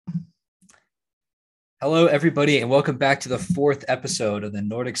Hello, everybody, and welcome back to the fourth episode of the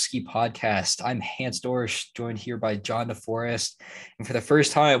Nordic Ski Podcast. I'm Hans Dorsch, joined here by John DeForest. And for the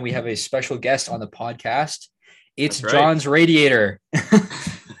first time, we have a special guest on the podcast. It's That's right. John's radiator,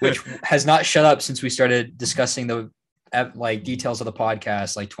 which has not shut up since we started discussing the details of the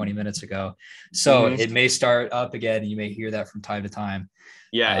podcast like 20 minutes ago. So it may start up again. You may hear that from time to time.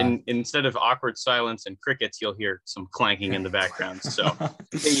 Yeah, and instead of awkward silence and crickets, you'll hear some clanking in the background. So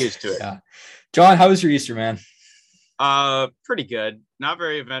get used to it. Yeah. John, how was your Easter, man? Pretty good. Not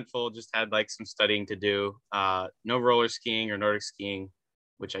very eventful. Just had like some studying to do. No roller skiing or Nordic skiing,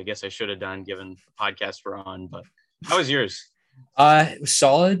 which I guess I should have done given the podcast we're on. But how was yours? It was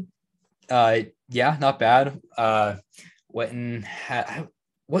solid. Yeah, not bad. Went and had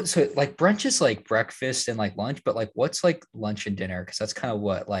so like brunch is like breakfast and like lunch, but like what's like lunch and dinner? Because that's kind of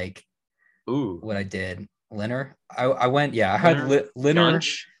what what I did. Dinner. I went. Yeah, I had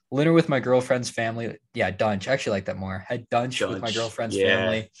dinner with my girlfriend's family. Yeah, dunch. I actually like that more. I had dunch with my girlfriend's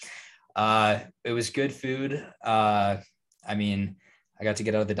family. It was good food. I mean, I got to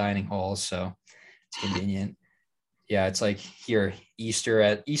get out of the dining hall, so it's convenient. Yeah, it's like here, Easter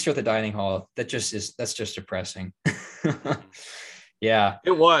at the dining hall. That's just depressing. Yeah.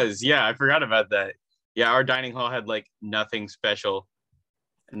 It was. Yeah, I forgot about that. Yeah, our dining hall had like nothing special.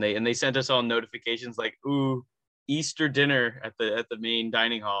 And they sent us all notifications like, ooh, Easter dinner at the main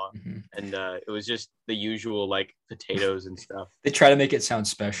dining hall. Mm-hmm. And it was just the usual like potatoes and stuff. They try to make it sound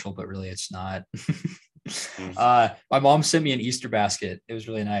special, but really it's not. My mom sent me an Easter basket. It was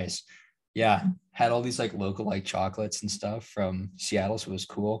really nice. Yeah, had all these like local like chocolates and stuff from Seattle, so it was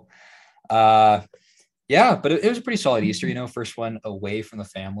cool. Yeah, but it was a pretty solid Easter, first one away from the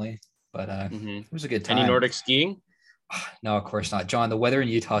family, but it was a good time. Any Nordic skiing? No, of course not. John, the weather in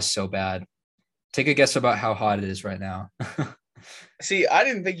Utah is so bad. Take a guess about how hot it is right now. See, I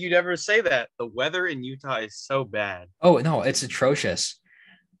didn't think you'd ever say that. The weather in Utah is so bad. Oh, no, it's atrocious.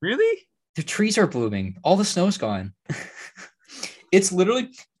 Really? The trees are blooming. All the snow's gone. It's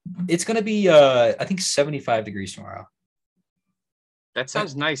going to be, I think 75 degrees tomorrow. That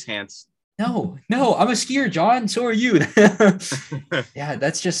sounds nice, Hans. No, I'm a skier, John. So are you. Yeah,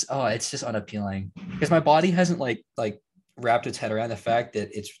 it's just unappealing because my body hasn't like wrapped its head around the fact that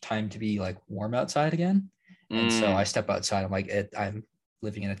it's time to be like warm outside again. And so I step outside. I'm like, I'm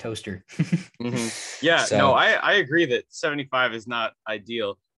living in a toaster. Yeah, no, I agree that 75 is not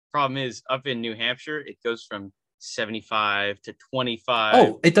ideal. Problem is, up in New Hampshire, it goes from 75 to 25.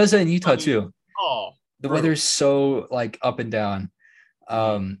 Oh, it does that in Utah too. Oh, the weather's so like up and down.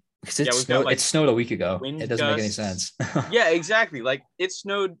 Because it snowed a week ago. It doesn't make any sense. Yeah, exactly. Like it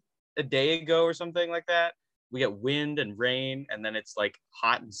snowed a day ago or something like that. We get wind and rain, and then it's like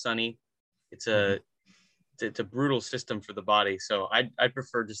hot and sunny. It's a brutal system for the body. So I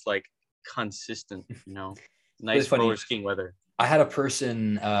prefer just like consistent, nice roller skiing weather. I had a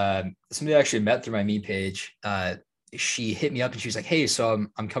person, somebody I actually met through my me page. She hit me up and she was like, "Hey, so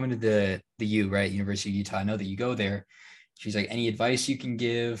I'm coming to the U, right? University of Utah. I know that you go there." She's like, "Any advice you can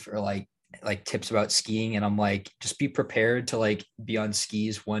give or like tips about skiing?" And I'm like, just be prepared to like be on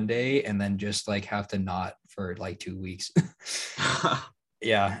skis one day and then just like have to not for like 2 weeks.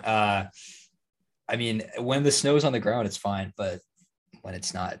 Yeah. I mean, when the snow's on the ground, it's fine, but when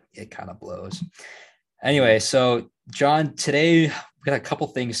it's not, it kind of blows. Anyway, so John, today we got a couple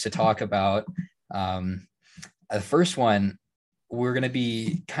things to talk about. The first one, we're going to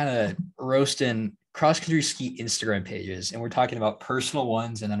be kind of roasting cross-country ski Instagram pages, and we're talking about personal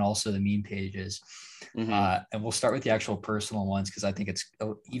ones and then also the meme pages. And we'll start with the actual personal ones because I think it's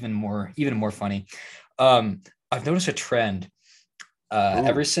even more funny. I've noticed a trend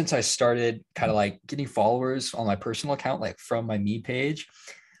ever since I started kind of like getting followers on my personal account, like from my meme page.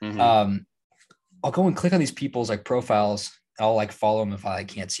 I'll go and click on these people's like profiles. I'll like follow them if I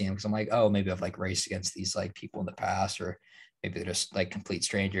can't see them because I'm like, oh, maybe I've like raced against these like people in the past, or maybe they're just like complete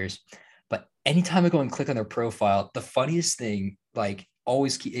strangers. But anytime I go and click on their profile, the funniest thing, like it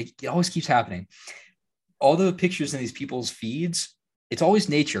always keeps happening. All the pictures in these people's feeds, it's always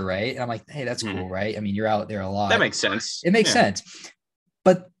nature, right? And I'm like, hey, that's cool, right? I mean, you're out there a lot. That makes sense. It makes sense.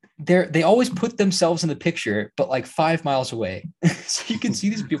 But they always put themselves in the picture, but like 5 miles away. So you can see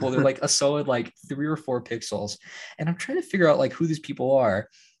these people, they're like a solid like 3 or 4 pixels. And I'm trying to figure out like who these people are.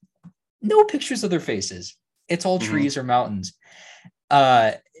 No pictures of their faces. It's all trees or mountains.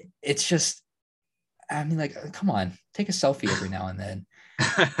 It's just, I mean, like, come on, take a selfie every now and then.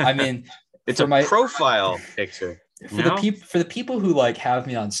 I mean, it's a profile picture. For the people who like have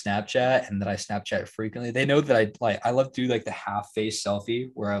me on Snapchat and that I Snapchat frequently, they know that I love to do like the half face selfie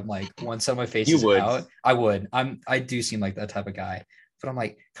where I'm like one side of my face is out. I do seem like that type of guy But I'm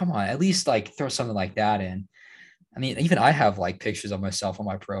like, come on, at least like throw something like that in. I mean, even I have like pictures of myself on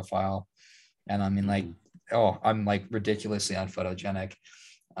my profile, and I mean, like, oh, I'm like ridiculously unphotogenic.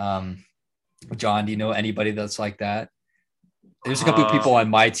 John, do you know anybody that's like that? There's a couple of people on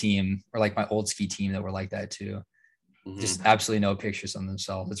my team or like my old ski team that were like that too. Just absolutely no pictures on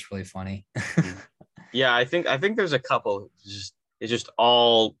themselves. It's really funny. Yeah, I think there's a couple. It's just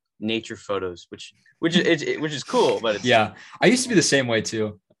all nature photos, which is cool. But it's, yeah, I used to be the same way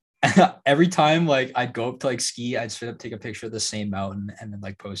too. Every time like I'd go up to like ski, I'd straight up take a picture of the same mountain and then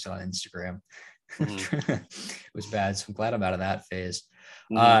like post it on Instagram. It was bad. So I'm glad I'm out of that phase.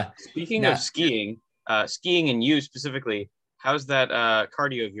 Speaking of skiing, skiing and you specifically, how's that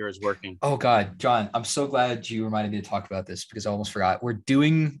cardio of yours working? Oh God, John, I'm so glad you reminded me to talk about this because I almost forgot. We're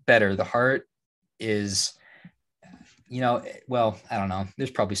doing better. The heart is, well, I don't know.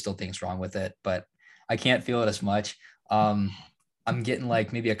 There's probably still things wrong with it, but I can't feel it as much. I'm getting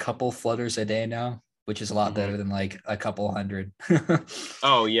like maybe a couple flutters a day now, which is a lot better than like a couple hundred.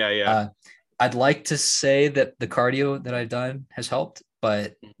 Oh yeah. I'd like to say that the cardio that I've done has helped,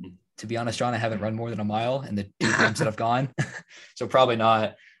 but to be honest, John, I haven't run more than a mile in the 2 times that I've gone. So probably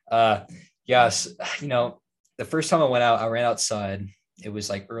not. Yes. The first time I went out, I ran outside. It was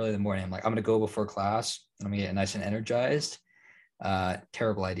like early in the morning. I'm like, I'm going to go before class and I'm going to get nice and energized.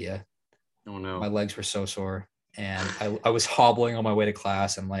 Terrible idea. Oh no. My legs were so sore and I was hobbling on my way to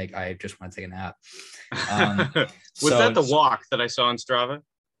class. And like, I just want to take a nap. Was that the walk that I saw on Strava?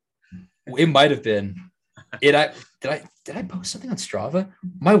 It might've been. Did I post something on Strava?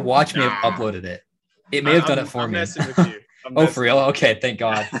 My watch may have uploaded it. It may have done it for me. Messing with you. Oh, for real? Okay, thank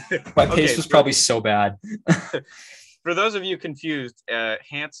God. My pace was probably so bad. For those of you confused,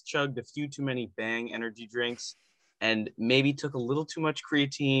 Hans chugged a few too many Bang energy drinks and maybe took a little too much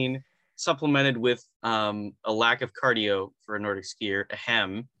creatine, supplemented with a lack of cardio for a Nordic skier,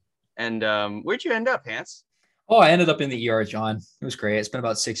 ahem. And where'd you end up, Hans? Oh, I ended up in the ER, John. It was great. I spent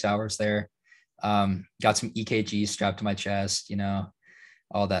about 6 hours there. Got some EKGs strapped to my chest,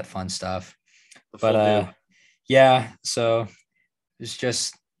 all that fun stuff. But yeah, so it's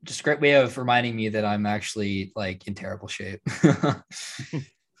just a great way of reminding me that I'm actually like in terrible shape.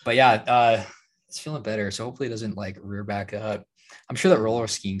 But yeah, it's feeling better. So hopefully it doesn't like rear back up. I'm sure that roller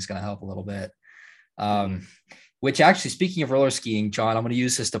skiing is going to help a little bit. Which actually, speaking of roller skiing, John, I'm going to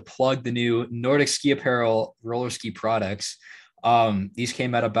use this to plug the new Nordic Ski Apparel roller ski products. These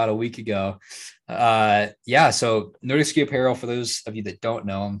came out about a week ago. So Nordic Ski Apparel, for those of you that don't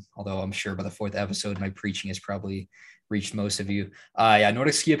know them, although I'm sure by the 4th episode, my preaching has probably reached most of you.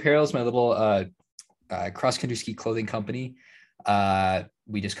 Nordic Ski Apparel is my little cross-country ski clothing company.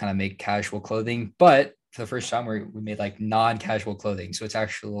 We just kind of make casual clothing, but for the first time we made like non-casual clothing. So it's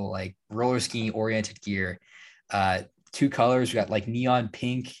actual like roller skiing oriented gear. 2 colors. We got like neon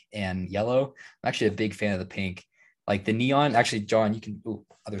pink and yellow. I'm actually a big fan of the pink. Like the neon, actually, John, you can,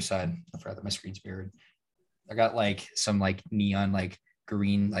 other side. I forgot that my screen's mirrored. I got like some like neon, like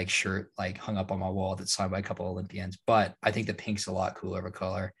green, like shirt, like hung up on my wall that's signed by a couple of Olympians, but I think the pink's a lot cooler of a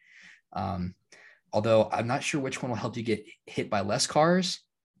color. Although I'm not sure which one will help you get hit by less cars.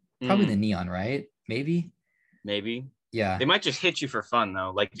 Probably the neon, right? Maybe. Yeah. They might just hit you for fun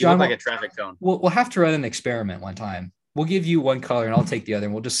though. Like you look like a traffic cone. We'll have to run an experiment one time. We'll give you one color and I'll take the other,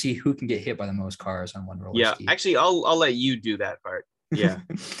 and we'll just see who can get hit by the most cars on one roller ski. Actually, I'll let you do that part. Yeah.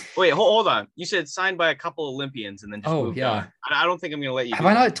 Wait, hold on. You said signed by a couple Olympians and then just moved on. I don't think I'm gonna let you. Have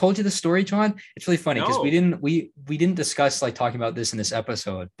I not told you the story, John? It's really funny because we didn't discuss like talking about this in this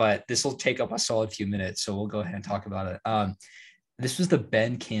episode, but this will take up a solid few minutes, so we'll go ahead and talk about it. This was the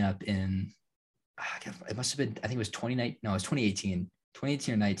Bend camp in. It must have been. I think it was 2019. No, it was 2018.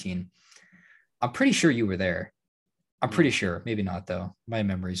 2018 or 19. I'm pretty sure you were there. I'm pretty sure. Maybe not though. My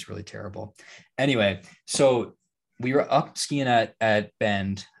memory is really terrible. Anyway, so we were up skiing at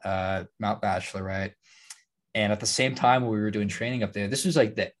Bend, Mount Bachelor, right? And at the same time we were doing training up there, this was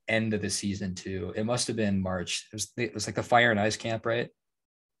like the end of the season too. It must have been March. It was like the Fire and Ice camp, right?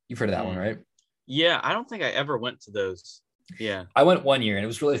 You've heard of that one, right? Yeah, I don't think I ever went to those. Yeah, I went one year and it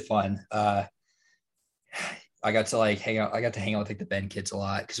was really fun. I got to like hang out. I got to hang out with like the Bend kids a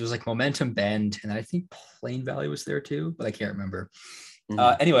lot because it was like Momentum Bend, and I think Plain Valley was there too, but I can't remember.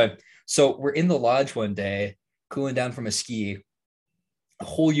 Anyway, so we're in the lodge one day, cooling down from a ski. A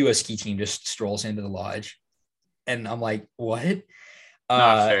whole U.S. ski team just strolls into the lodge, and I'm like, "What?"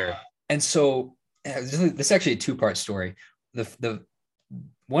 Not fair. And so this is actually a 2-part story. The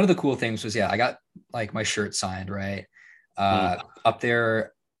one of the cool things was, I got like my shirt signed, right? Up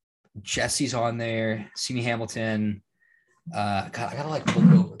there. Jesse's on there, Simi Hamilton. God, I gotta like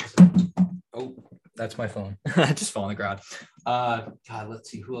look over. Oh, That's my phone. Just fall on the ground. God, let's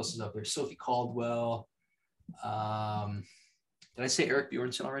see who else is up there. Sophie Caldwell. Did I say Eric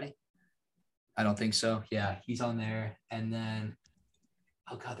Bjornsson already? I don't think so. Yeah, he's on there. And then,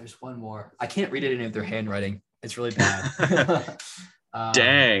 oh God, there's one more. I can't read any of their handwriting. It's really bad.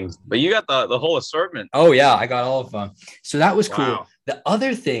 Dang. But you got the whole assortment. Oh yeah, I got all of them. So that was cool. Wow. The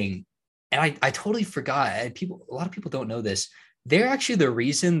other thing, and I totally forgot, and a lot of people don't know this. They're actually the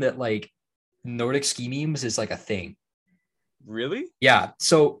reason that like Nordic ski memes is like a thing. Really? Yeah.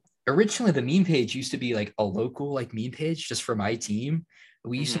 So originally the meme page used to be like a local like meme page just for my team.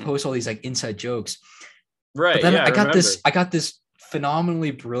 We used to post all these like inside jokes. Right. But then yeah, I got this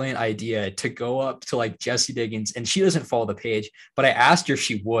phenomenally brilliant idea to go up to like Jessie Diggins, and she doesn't follow the page, but I asked her if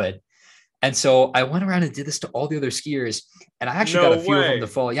she would. And so I went around and did this to all the other skiers, and I actually got a few of them to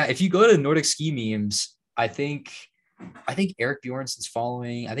follow. Yeah, if you go to Nordic Ski Memes, I think Eric Bjornsson's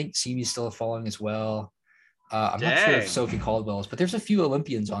following. I think Simi's still following as well. I'm not sure if Sophie Caldwell is, but there's a few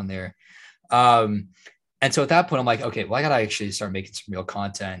Olympians on there. And so at that point, I'm like, okay, well, I gotta actually start making some real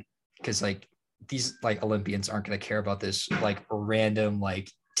content, because like these like Olympians aren't gonna care about this like random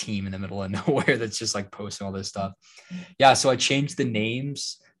like team in the middle of nowhere that's just like posting all this stuff. Yeah, so I changed the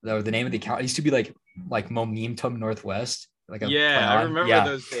names. The name of the account. It used to be like Momentum Northwest. Like I remember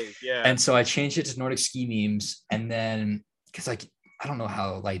those days. Yeah. And so I changed it to Nordic Ski Memes, and then because like I don't know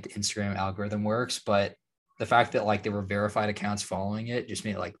how like the Instagram algorithm works, but the fact that like there were verified accounts following it just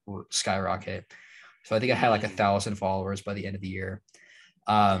made it like skyrocket. So I think I had like 1,000 followers by the end of the year.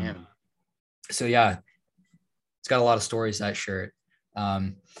 So yeah, it's got a lot of stories, that shirt.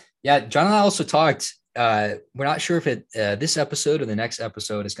 Yeah, John and I also talked. We're not sure if this episode or the next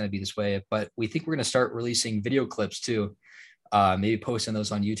episode is going to be this way, but we think we're going to start releasing video clips too. Maybe posting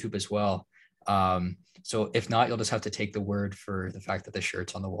those on YouTube as well. So if not, you'll just have to take the word for the fact that the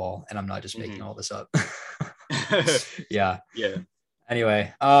shirt's on the wall, and I'm not just making all this up. Yeah.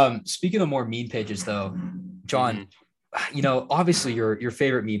 Anyway, speaking of more meme pages though, John, you know, obviously your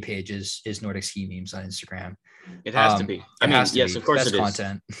favorite meme page is Nordic Ski Memes on Instagram. It has to be. I mean, yes, of course it is.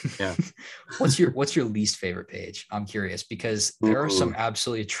 Content. Yeah. What's your least favorite page? I'm curious, because there are some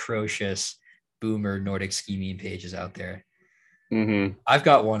absolutely atrocious boomer Nordic ski meme pages out there. I've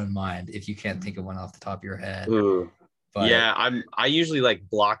got one in mind if you can't think of one off the top of your head. But yeah, I usually like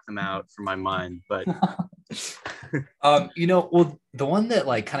block them out from my mind, but you know, well, the one that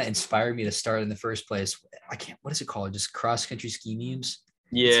like kind of inspired me to start in the first place, what is it called? Just cross country ski memes.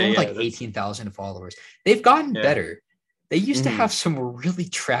 It's like 18,000 followers. They've gotten better. They used to have some really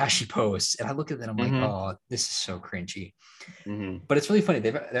trashy posts, and I look at them, I'm like, oh, this is so cringy. But it's really funny.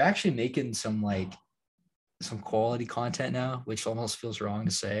 They're actually making some quality content now, which almost feels wrong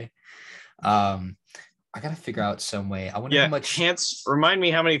to say. I gotta figure out some way. I wonder how much. Remind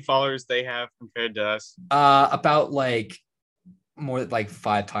me how many followers they have compared to us. About like more like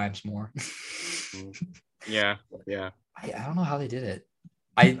 5 times more. Yeah. I don't know how they did it.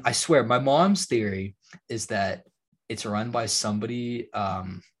 I swear, my mom's theory is that it's run by somebody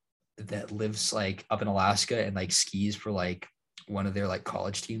that lives like up in Alaska and like skis for like one of their like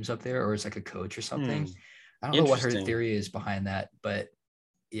college teams up there, or it's like a coach or something. I don't know what her theory is behind that, but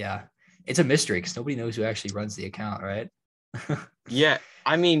yeah, it's a mystery because nobody knows who actually runs the account, right? Yeah,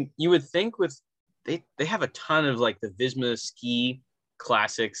 I mean, you would think they have a ton of like the Visma ski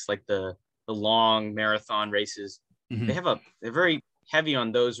classics, like the long marathon races. They're very heavy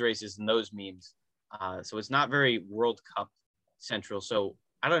on those races and those memes. So it's not very World Cup central. So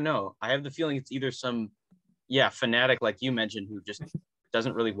I don't know. I have the feeling it's either some fanatic like you mentioned who just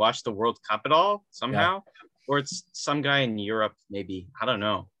doesn't really watch the World Cup at all somehow, or it's some guy in Europe maybe. I don't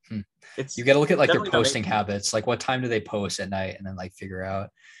know. You got to look at like their posting habits, like what time do they post at night, and then like figure out.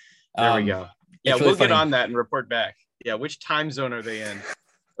 There we go. Yeah, really we'll get on that and report back. Yeah, which time zone are they in?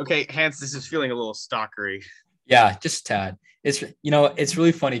 Okay, Hans, this is feeling a little stalkery. Yeah, just a tad. It's, you know, it's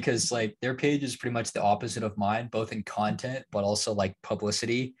really funny because like their page is pretty much the opposite of mine, both in content but also like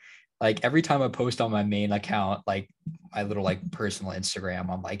publicity. Like every time I post on my main account, like my little like personal Instagram,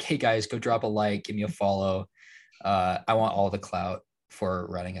 I'm like, hey guys, go drop a like, give me a follow. I want all the clout for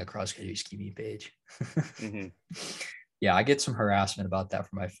running a cross country ski meme page. Yeah, I get some harassment about that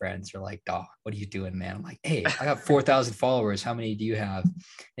from my friends. They're like, "Dog, what are you doing, man?" I'm like, "Hey, I got 4,000 followers. How many do you have?"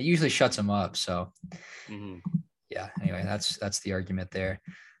 It usually shuts them up. So, yeah. Anyway, that's the argument there.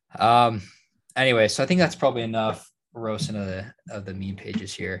 Anyway, so I think that's probably enough roasting of the meme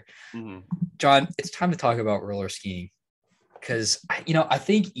pages here. John, it's time to talk about roller skiing, because I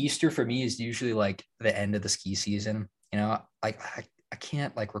think Easter for me is usually like the end of the ski season. Like I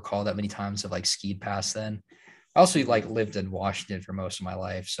can't like recall that many times I've like skied past then. I also like lived in Washington for most of my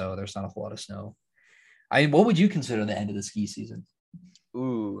life, so there's not a whole lot of snow. What would you consider the end of the ski season?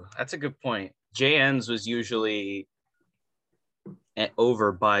 Ooh, that's a good point. JN's was usually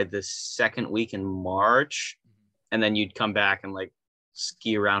over by the second week in March, and then you'd come back and like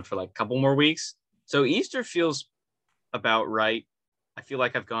ski around for like a couple more weeks. So Easter feels about right. I feel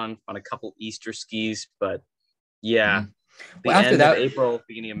like I've gone on a couple Easter skis, but yeah, the Well, after end of that, April,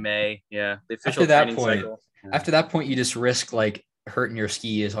 beginning of May, yeah, the official after that training point, cycle. after that point, you just risk like hurting your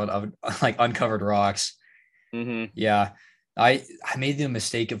skis on like uncovered rocks. Mm-hmm. Yeah. I made the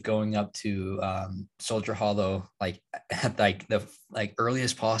mistake of going up to Soldier Hollow like at like the like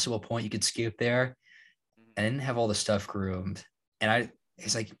earliest possible point you could ski up there, and I didn't have all the stuff groomed. And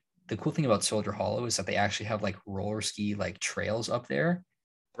it's like the cool thing about Soldier Hollow is that they actually have like roller ski like trails up there.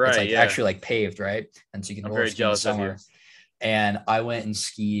 It's Right, like yeah. actually like paved, right? And so you can I'm roller very ski in the jealous of you. summer. And I went and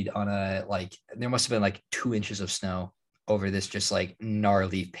skied on a like there must have been like 2 inches of snow over this just like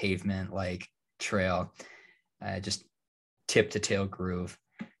gnarly pavement like trail. Just tip to tail groove.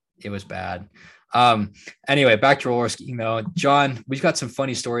 It was bad. Anyway, back to roller skiing though. John, we've got some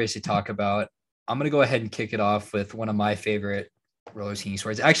funny stories to talk about. I'm gonna go ahead and kick it off with one of my favorite roller skiing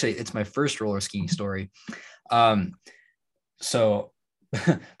stories. Actually, it's my first roller skiing story. So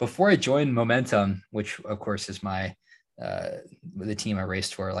before I joined Momentum, which of course is my the team I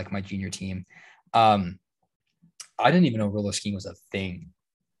raced for, like my junior team, I didn't even know roller skiing was a thing.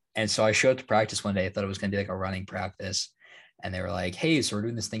 And so I showed up to practice one day. I thought it was going to be like a running practice. And they were like, hey, so we're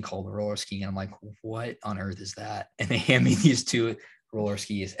doing this thing called roller skiing. And I'm like, what on earth is that? And they hand me these two roller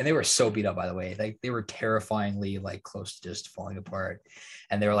skis. And they were so beat up, by the way. They were terrifyingly like close to just falling apart.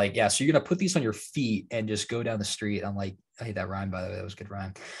 And they were like, yeah, so you're going to put these on your feet and just go down the street. I'm like, I hate that rhyme, by the way. That was a good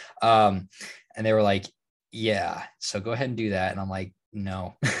rhyme. And they were like, yeah, so go ahead and do that. And I'm like,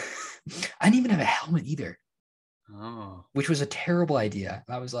 no. I didn't even have a helmet either. Oh, which was a terrible idea.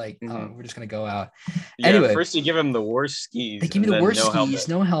 I was like, oh, we're just going to go out. yeah. Anyway, First you give him the worst skis. they give me the worst skis, helmet.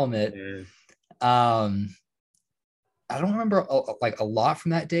 no helmet. Yeah. I don't remember like a lot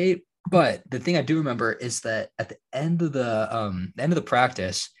from that day, but the thing I do remember is that at the end of the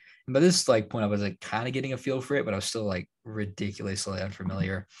practice, and by this like point I was like kind of getting a feel for it, but I was still like ridiculously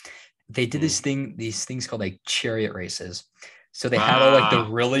unfamiliar. They did these things called like chariot races. So they had all like the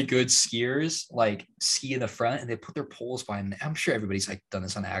really good skiers like ski in the front, and they put their poles behind. I'm sure everybody's like done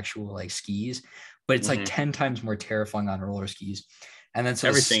this on actual like skis, but it's like 10 times more terrifying on roller skis. And then so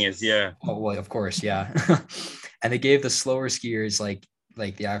everything is, yeah. Oh well, of course, yeah. And they gave the slower skiers like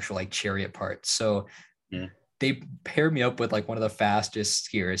the actual like chariot part. So they paired me up with like one of the fastest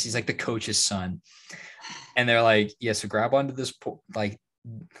skiers. He's like the coach's son, and they're like, yeah, so grab onto this like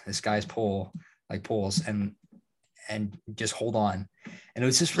this guy's poles and just hold on. And it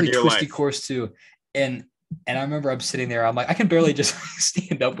was this really twisty course too. And I remember I'm sitting there, I'm like, I can barely just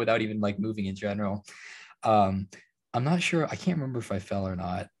stand up without even like moving in general. I'm not sure. I can't remember if I fell or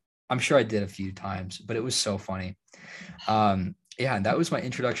not. I'm sure I did a few times, but it was so funny. Yeah, and that was my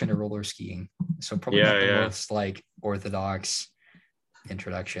introduction to roller skiing. So probably not the most like orthodox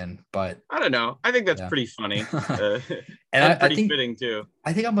introduction, but I don't know. I think that's pretty funny. And pretty I think, fitting too.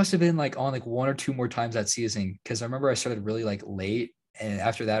 I think I must have been like on like one or two more times that season, because I remember I started really like late, and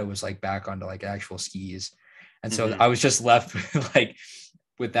after that it was like back onto like actual skis. And so I was just left with, like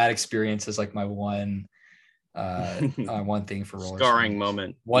with that experience as like my one one thing for roller scarring skiing.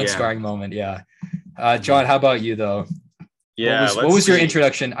 moment. Scarring moment, yeah. John, how about you though? Yeah. What was your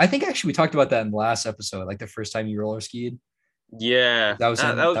introduction? I think actually we talked about that in the last episode, like the first time you roller skied. Yeah, that was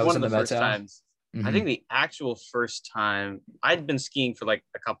one of the first times. I think the actual first time, I'd been skiing for like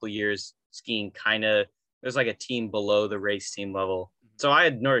a couple of years, skiing kind of, there's like a team below the race team level. So I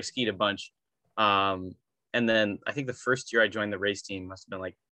had Nordic skied a bunch. And then I think the first year I joined the race team must have been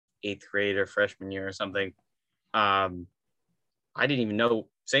like 8th grade or freshman year or something. I didn't even know,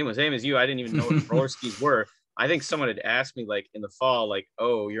 same as you, I didn't even know what roller skis were. I think someone had asked me like in the fall, like,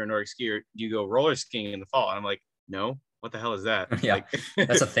 oh, you're a Nordic skier, do you go roller skiing in the fall? And I'm like, no. What the hell is that? Yeah, like,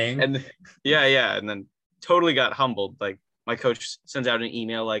 that's a thing. And yeah. And then totally got humbled. Like my coach sends out an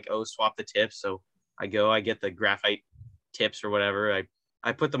email like, oh, swap the tips. So I go, I get the graphite tips or whatever.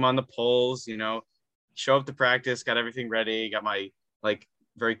 I put them on the poles, show up to practice, got everything ready, got my like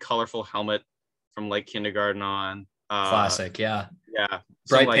very colorful helmet from like kindergarten on. Classic, yeah. Yeah.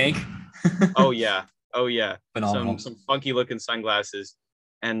 Bright pink. Oh yeah. Phenomenal. Some funky looking sunglasses.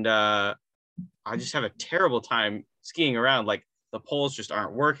 And I just have a terrible time skiing around. Like the poles just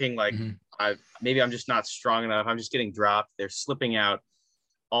aren't working. Like maybe I'm just not strong enough. I'm just getting dropped. They're slipping out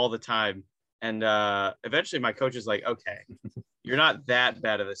all the time. And eventually my coach is like, okay, you're not that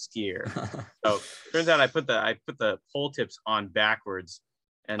bad of a skier. So turns out I put the pole tips on backwards.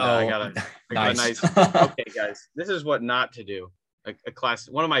 And I Oh, got a nice. nice. Okay, guys, this is what not to do. A class.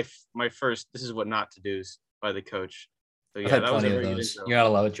 One of my first. This is what not to do by the coach. So I've yeah, had that was a plenty of very good those. intro. You're not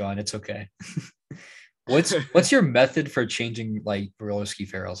allowed, John. It's okay. What's your method for changing like roller ski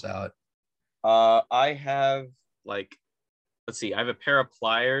ferrules out? I have like, let's see, I have a pair of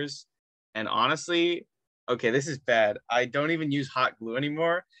pliers, and honestly, okay, this is bad. I don't even use hot glue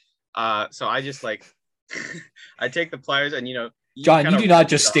anymore. So I just like, I take the pliers and you John, kind you do of not wrench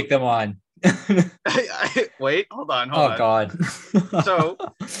just it off. stick them on. Wait, hold on, hold Oh on. God. So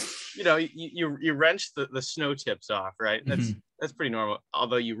you wrench the snow tips off, right? Mhm. That's pretty normal.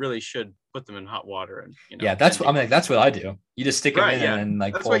 Although you really should put them in hot water and Yeah, then do that's what I do. You just stick them right. in and Yeah, then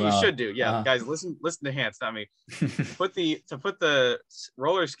like that's pull what them you out. should do. Yeah, guys, listen to Hans, not me. To put the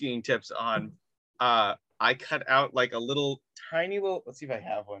roller skiing tips on, I cut out like a little tiny little. Let's see if I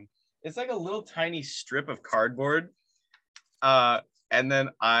have one. It's like a little tiny strip of cardboard, and then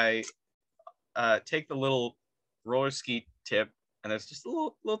I take the little roller ski tip, and it's just a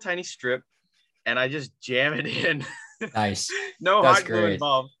little tiny strip, and I just jam it in. Nice. No That's hot glue great.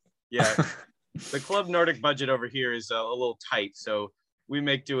 involved. Yeah, the Club Nordic budget over here is a little tight, so we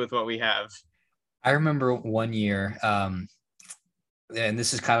make do with what we have. I remember one year, and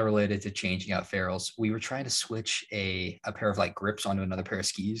this is kind of related to changing out ferrules. We were trying to switch a pair of like grips onto another pair of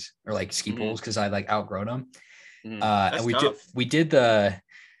skis or like ski Mm-hmm. poles because I like outgrown them. Mm-hmm. And That's tough. we did the.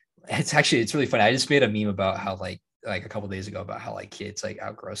 It's really funny. I just made a meme about how like a couple days ago about how like kids like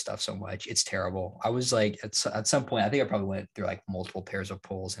outgrow stuff so much. It's terrible. I was like at some point I think I probably went through like multiple pairs of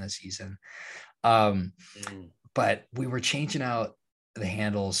poles in a season. Mm. But we were changing out the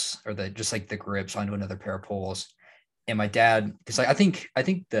handles or the just like the grips onto another pair of poles. And my dad, because like I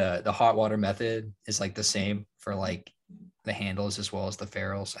think the hot water method is like the same for like the handles as well as the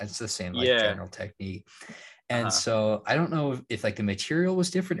ferrules. It's the same like Yeah. general technique. And Uh-huh. so I don't know if like the material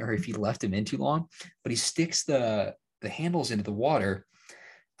was different or if he left him in too long, but he sticks the handles into the water.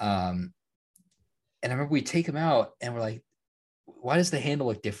 And I remember we take them out and we're like, why does the handle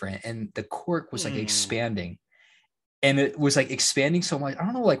look different? And the cork was like expanding. And it was like expanding so much. I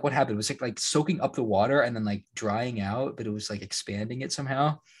don't know like what happened. It was like soaking up the water and then like drying out, but it was like expanding it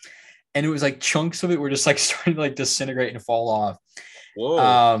somehow. And it was like chunks of it were just like starting to like disintegrate and fall off. Whoa.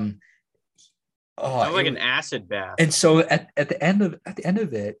 Um Sounds like it, an acid bath. and so at the end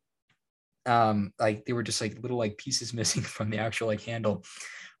of it, like they were just like little like pieces missing from the actual like handle.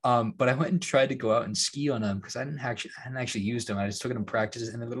 But I went and tried to go out and ski on them because I hadn't actually used them. I just took them in practice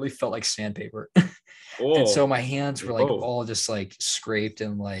and it literally felt like sandpaper. And Oh. so my hands were like Whoa. all just like scraped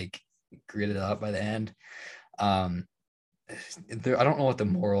and like gritted up by the end. Um, I don't know what the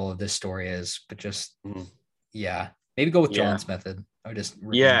moral of this story is, but just Mhm. yeah, maybe go with Yeah. John's method. I just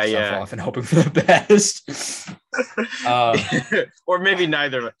ripping Yeah, stuff yeah. off and hoping for the best. Or maybe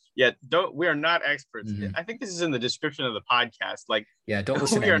neither. Yeah, we are not experts. Mhm. I think this is in the description of the podcast. Like, Yeah, don't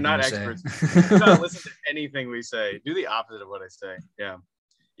listen to we are anything not we experts. say. Do not listen to anything we say. Do the opposite of what I say. Yeah.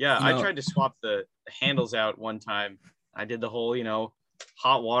 Yeah, You I know, tried to swap the handles out one time. I did the whole,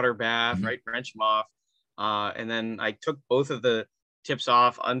 hot water bath, Mhm. right? Wrench them off. And then I took both of the tips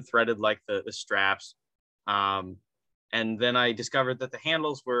off, unthreaded like the straps. And then I discovered that the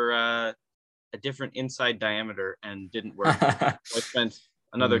handles were a different inside diameter and didn't work. I spent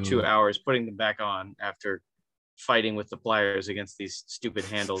another 2 Ooh. hours putting them back on after fighting with the pliers against these stupid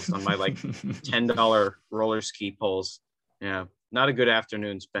handles on my like $10 roller ski poles. Yeah, not a good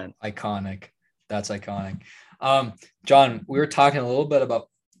afternoon spent. Iconic. That's iconic. John, we were talking a little bit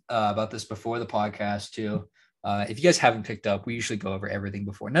about this before the podcast too. If you guys haven't picked up, we usually go over everything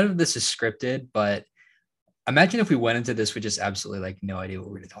before. None of this is scripted, but imagine if we went into this with just absolutely like no idea what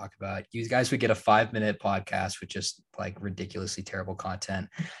we're going to talk about. You guys would get a 5-minute podcast with just like ridiculously terrible content.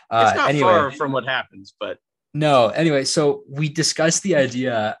 It's not Anyway, far from what happens, but no, anyway, so we discussed the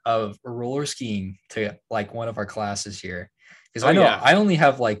idea of roller skiing to like one of our classes here. Because I know yeah. I only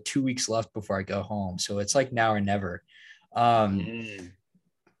have like 2 weeks left before I go home. So it's like now or never.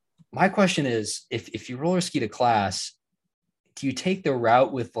 My question is if you roller ski to class, do you take the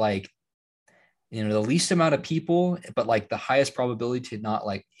route with like, the least amount of people, but like the highest probability to not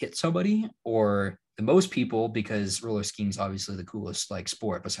like hit somebody, or the most people because roller skiing is obviously the coolest like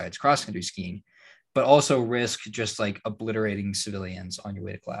sport besides cross country skiing, but also risk just like obliterating civilians on your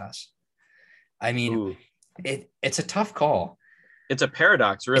way to class? I mean, Ooh. it's a tough call. It's a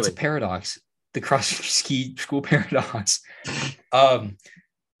paradox, really. It's a paradox. The cross ski school paradox. I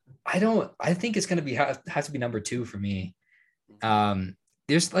think it's going to has to be number 2 for me.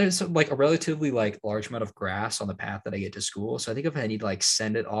 There's like a relatively like large amount of grass on the path that I get to school. So I think if I need to like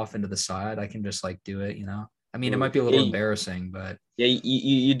send it off into the side, I can just like do it, I mean, it might be a little embarrassing, but yeah,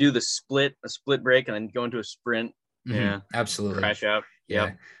 you do a split break and then go into a sprint. Yeah, absolutely. Crash out. Yeah,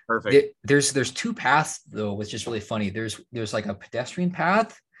 yep. Perfect. There's two paths though, which is really funny. There's like a pedestrian path.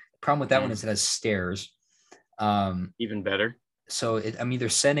 The problem with that one is it has stairs. Even better. So I'm either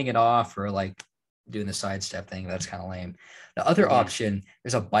sending it off or like doing the sidestep thing. That's kind of lame. The other option,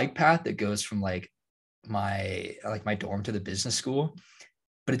 there's a bike path that goes from like my dorm to the business school,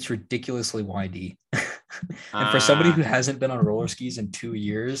 but it's ridiculously windy. And for somebody who hasn't been on roller skis in 2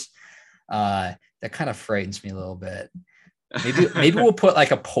 years, that kind of frightens me a little bit. Maybe we'll put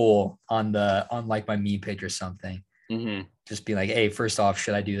like a poll on like my meme page or something. Just be like, hey, first off,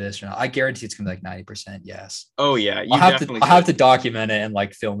 should I do this or not? I guarantee it's gonna be like 90% yes. Oh yeah, I'll have to document it and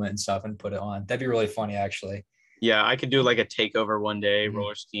like film it and stuff and put it on. That'd be really funny, actually. Yeah, I could do like a takeover one day,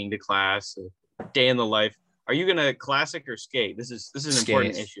 roller skiing to class, a day in the life. Are you gonna classic or skate? This is an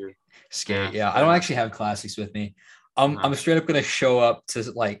important issue. Skate, yeah. I don't actually have classics with me. I'm straight up gonna show up to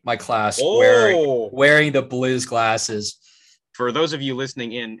like my class wearing the Blizz glasses. For those of you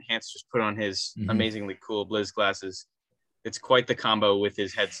listening in, Hans just put on his amazingly cool Blizz glasses. It's quite the combo with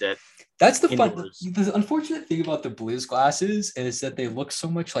his headset. That's the fun. The unfortunate thing about the Blizz glasses is that they look so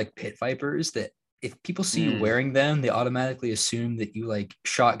much like pit vipers that if people see you wearing them, they automatically assume that you like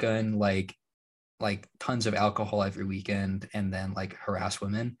shotgun like tons of alcohol every weekend and then like harass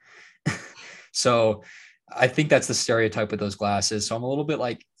women. So I think that's the stereotype with those glasses. So I'm a little bit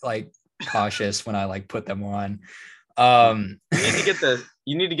like cautious when I like put them on. You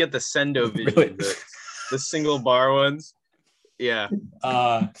need to get the Sendo Vision, really? the single bar ones. Yeah.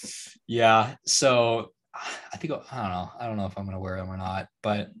 Yeah. So I think I don't know if I'm gonna wear them or not,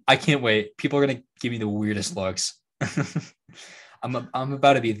 but I can't wait. People are gonna give me the weirdest looks. I'm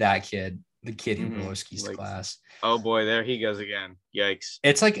about to be that kid, the kid who roller skis to class. Oh boy, there he goes again. Yikes.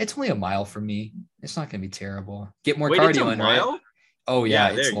 It's only a mile for me. It's not gonna be terrible. Get more cardio in, right? Oh yeah,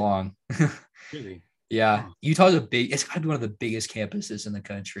 it's long. Really? Yeah, Utah's it's got to be one of the biggest campuses in the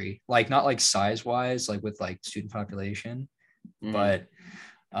country. Like not like size wise, like with like student population, but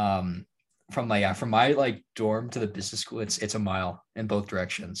from my like dorm to the business school, it's a mile in both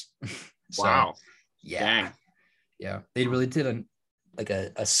directions. So, wow. Yeah. Dang. Yeah, they really did a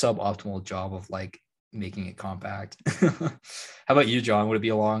suboptimal job of like making it compact. How about you, John? Would it be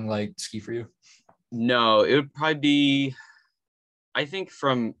a long like ski for you? No, it would probably be. I think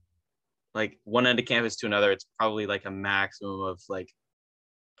from like one end of campus to another, it's probably like a maximum of like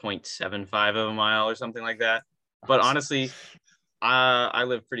 0.75 of a mile or something like that. But honestly, I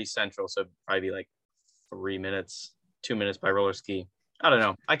live pretty central, so it'd probably be like 2 minutes by roller ski. I don't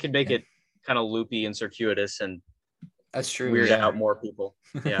know. I could make it kind of loopy and circuitous and that's true. Weird out more people.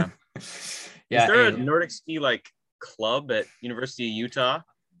 Yeah. Yeah. Is there a Nordic ski like club at University of Utah?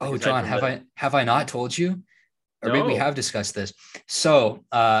 Oh, John, have I not told you? Or maybe we have discussed this. So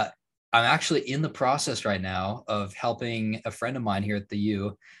I'm actually in the process right now of helping a friend of mine here at the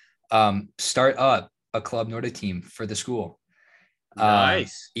U start up a Club Nordic team for the school.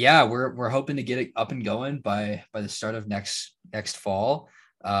 Nice. Yeah, we're hoping to get it up and going by the start of next fall.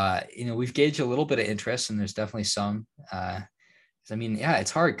 We've gauged a little bit of interest, and there's definitely some. I mean, yeah,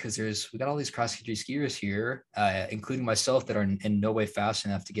 it's hard because we got all these cross country skiers here, including myself, that are in no way fast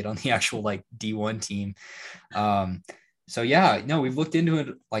enough to get on the actual like D1 team. So yeah, no, we've looked into it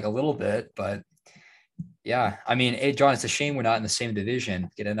like a little bit, but yeah, I mean, hey, John, it's a shame we're not in the same division.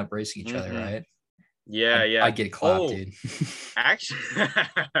 Could end up racing each other, right? Yeah, I get clapped, dude. Actually,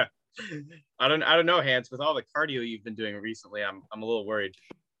 I don't know, Hans. With all the cardio you've been doing recently, I'm a little worried.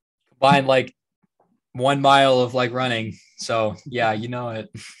 Combined like 1 mile of like running, so yeah, you know it.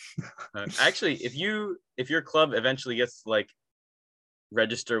 Actually, if your club eventually gets to like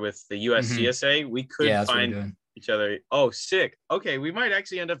register with the USCSA, we could find each other. Oh, sick. Okay, we might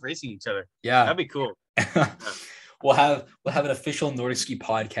actually end up racing each other. Yeah, that'd be cool. We'll have an official Nordic Ski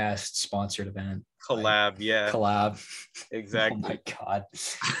podcast sponsored event. Collab, collab. Exactly. Oh my god.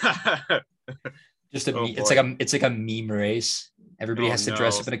 Just it's like a meme race. Everybody has to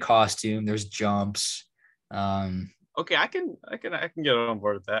dress up in a costume. There's jumps. Okay, I can get on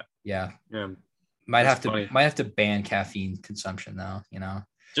board with that. Yeah. Might have to ban caffeine consumption though,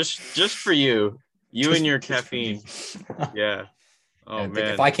 Just for you and your caffeine. Yeah. Oh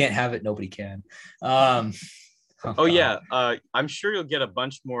man. If I can't have it, nobody can. Yeah. I'm sure you'll get a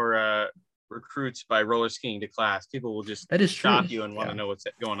bunch more recruits by roller skiing to class. People will just stop you and want to know what's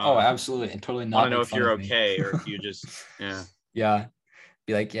going on. Oh, absolutely, and totally not want to know if you're okay or if you just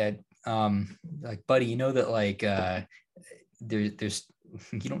be like, like, buddy, you know that like there's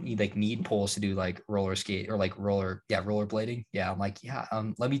you don't need like need poles to do like roller skate or like rollerblading. Yeah. I'm like, yeah,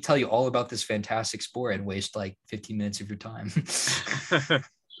 let me tell you all about this fantastic sport and waste like 15 minutes of your time.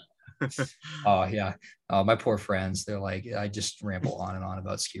 Oh yeah. My poor friends, they're like, I just ramble on and on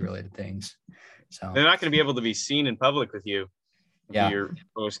about ski related things. So They're not going to be able to be seen in public with you. Yeah. Your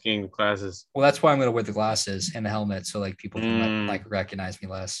pro skiing classes. Well, that's why I'm gonna wear the glasses and the helmet so like people can like recognize me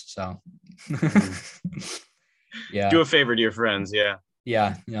less. So yeah. Do a favor to your friends. Yeah.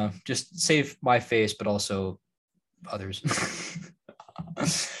 Yeah, you know, just save my face, but also others.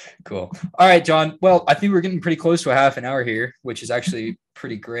 Cool. All right, John. Well, I think we're getting pretty close to a half an hour here, which is actually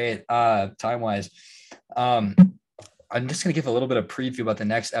pretty great time wise. I'm just gonna give a little bit of preview about the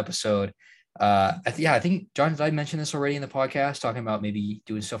next episode. I think John, did I mention this already in the podcast, talking about maybe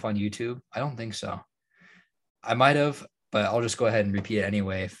doing stuff on YouTube? I don't think so. I might have, but I'll just go ahead and repeat it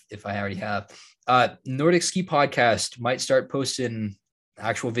anyway if I already have. Nordic Ski Podcast might start posting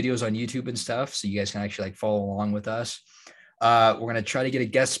actual videos on YouTube and stuff, so you guys can actually like follow along with us. We're gonna try to get a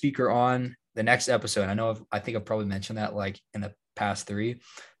guest speaker on the next episode. I think I've probably mentioned that like in the past 3,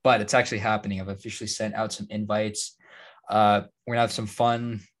 but it's actually happening. I've officially sent out some invites. We're gonna have some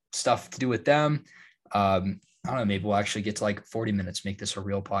fun stuff to do with them. I don't know, maybe we'll actually get to like 40 minutes, make this a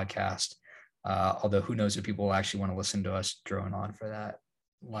real podcast. Although who knows if people will actually want to listen to us drone on for that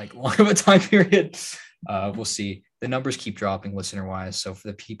like long of a time period. We'll see. The numbers keep dropping listener wise. So for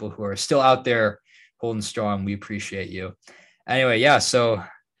the people who are still out there holding strong, we appreciate you. Anyway, yeah. So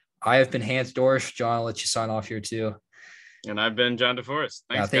I have been Hans Dorsch. John, I'll let you sign off here too. And I've been John DeForest.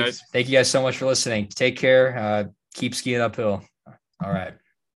 Thanks, guys. Thank you guys so much for listening. Take care. Keep skiing uphill. All right.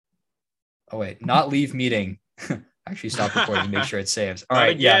 Oh, wait, not leave meeting. Actually, stop recording. Make sure it saves. All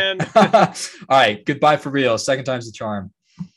right. Again. Yeah. All right. Goodbye for real. Second time's the charm.